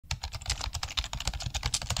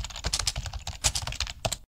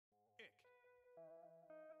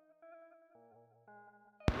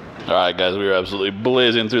Alright guys, we are absolutely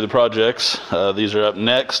blazing through the projects. These are up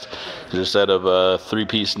next. Just a set of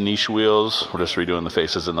 3-piece niche wheels. We're just redoing the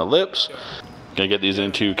faces and the lips. Gonna get these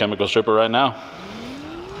into chemical stripper right now.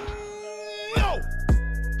 No,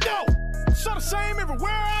 so the same everywhere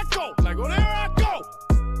I go. Like, oh, there I go.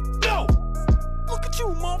 No, look at you,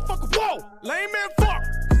 motherfucker. Whoa, lame man, fuck.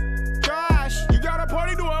 Gosh, you got a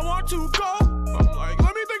party? Do I want to go? I'm like,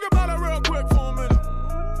 let me think about it real quick for a minute.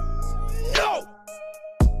 No.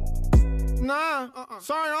 Nah,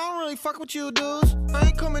 sorry, I don't really fuck with you dudes. I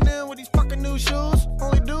ain't coming in with these fucking new shoes.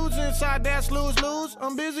 Only dudes inside, that's lose-lose.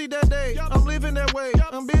 I'm busy that day, I'm living that way.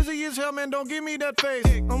 I'm busy as hell, man, don't give me that face.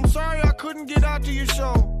 I'm sorry I couldn't get out to your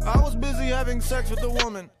show. I was busy having sex with a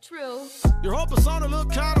woman. True. Your whole persona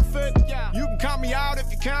look counterfeit. You can count me out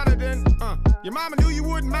if you counted in. Your mama knew you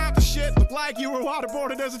wouldn't mount the shit. Look like you were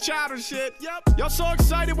waterboarded as a child and shit. Y'all so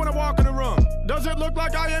excited when I walk in the room. Does it look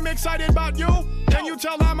like I am excited about you? Can you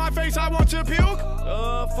tell on my face I want to puke?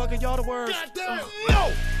 Fuck it, y'all the worst. Goddamn.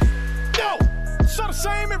 No, so the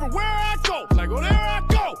same everywhere I go. Like, oh, there I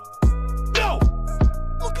go. No,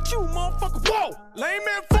 look at you, motherfucker. Whoa, lame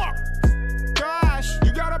man, fuck. Gosh,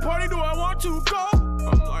 you got a party? Do I want to go?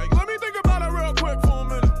 I'm like, let me think about it real quick for a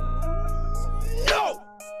minute. No.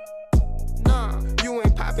 Nah, you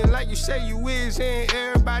ain't popping like you say you is, and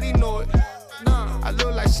everybody know it. Nah, I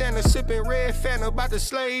look like Santa sipping red Fanta, about to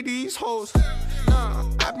slay these hoes. Nah,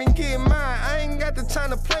 I been getting mine, I ain't got the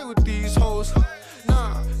time to play with these hoes.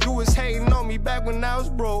 Nah, you was hating on me back when I was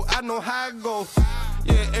broke, I know how it go.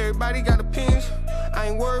 Yeah, everybody got opinions, I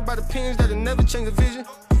ain't worried about opinions that'll never change the vision.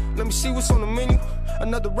 Let me see what's on the menu.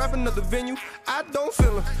 Another rap, another venue. I don't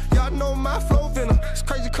feel them. Y'all know my flow venom. It's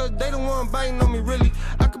crazy cause they the one biting on me really.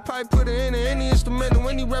 I could probably put it in any instrumental.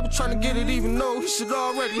 Any rapper trying to get it even though he should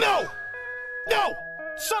already. No,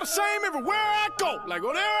 so the same everywhere I go. Like,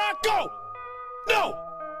 oh, there I go. No,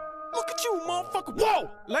 look at you, motherfucker. Whoa,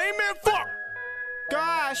 lame man, fuck.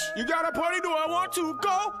 Gosh, you got a party? Do I want to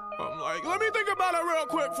go? I'm like, let me think about it real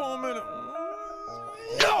quick for a minute.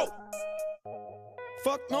 No.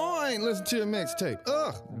 Fuck no, I ain't listen to your mixtape.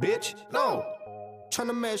 Bitch, no.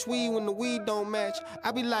 Tryna match weed when the weed don't match.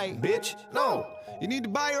 I be like, bitch, no. You need to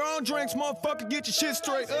buy your own drinks, motherfucker, get your shit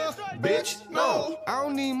straight. Bitch, no. I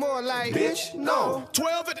don't need more like, bitch, no.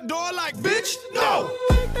 12 at the door like, bitch, no.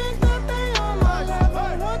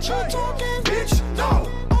 What you talking? Bitch, no.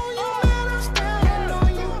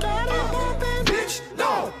 Bitch,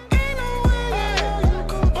 no.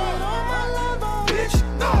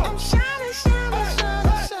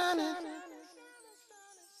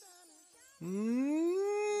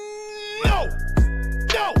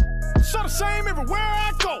 No, so the same everywhere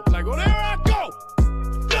I go. Like, oh, there I go.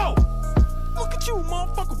 No, look at you,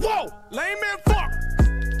 motherfucker. Whoa, lame man, fuck.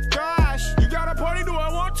 Gosh, you got a party? Do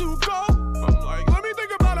I want to go? I'm like, let me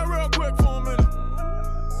think about it real quick for a minute.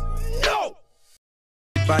 No.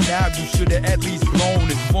 By now you should have at least known.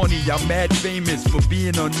 It's funny, I'm mad famous for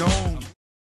being unknown.